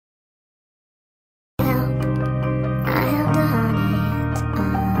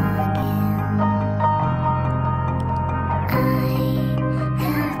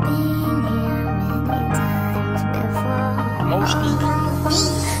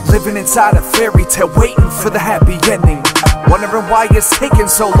living inside a fairy tale, waiting for the happy ending. Wondering why it's taking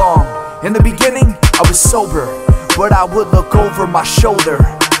so long. In the beginning, I was sober, but I would look over my shoulder,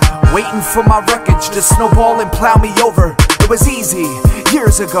 waiting for my wreckage to snowball and plow me over. It was easy,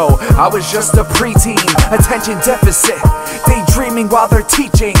 years ago, I was just a preteen, attention deficit, daydreaming while they're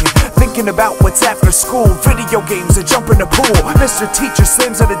teaching, thinking about what's after school, video games, a jump in the pool. Mr. Teacher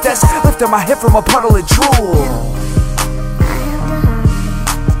slams at the desk, lifting my head from a puddle of drool.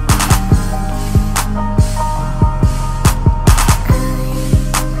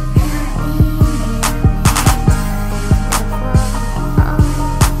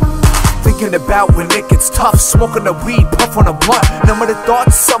 Thinking about when it gets tough, smoking the weed, puff on a blunt. None of the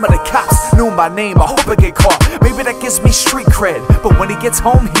thoughts, some of the cops knew my name, I hope I get caught. Maybe that gives me street cred, but when he gets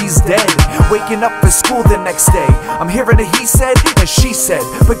home, he's dead. Waking up for school the next day, I'm hearing a he said and she said,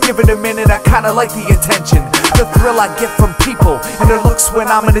 but give it a minute, I kinda like the attention, the thrill I get from people, and their looks when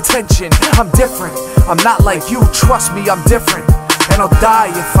I'm in attention. I'm different, I'm not like you, trust me, I'm different, and I'll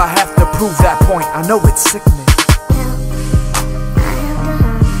die if I have to prove that point. I know it's sickening.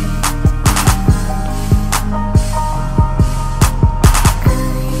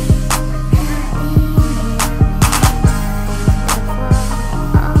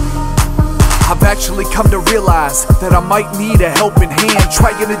 I've actually come to realize that I might need a helping hand,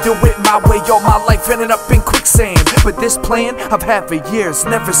 trying to do it my way all my life, ending up in quicksand. But this plan I've had for years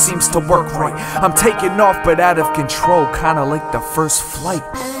never seems to work right. I'm taking off but out of control, kinda like the first flight,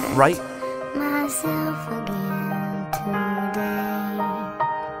 right? Myself again today,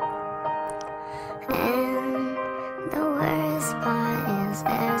 and the worst part is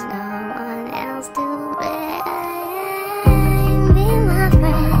there's no one else to blame. Be my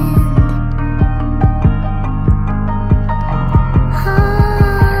friend.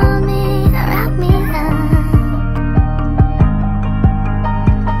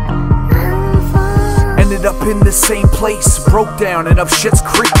 Ended up in the same place, broke down and up shit's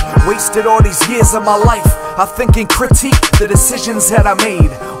creek. Wasted all these years of my life, I think and critique the decisions that I made,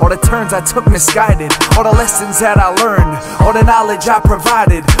 all the turns I took misguided, all the lessons that I learned, all the knowledge I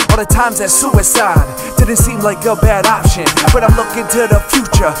provided, all the times that suicide didn't seem like a bad option. But I'm looking to the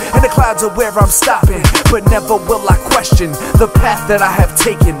future, and the clouds are where I'm stopping, but never will I question the path that I have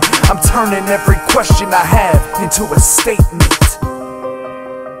taken. I'm turning every question I have into a statement.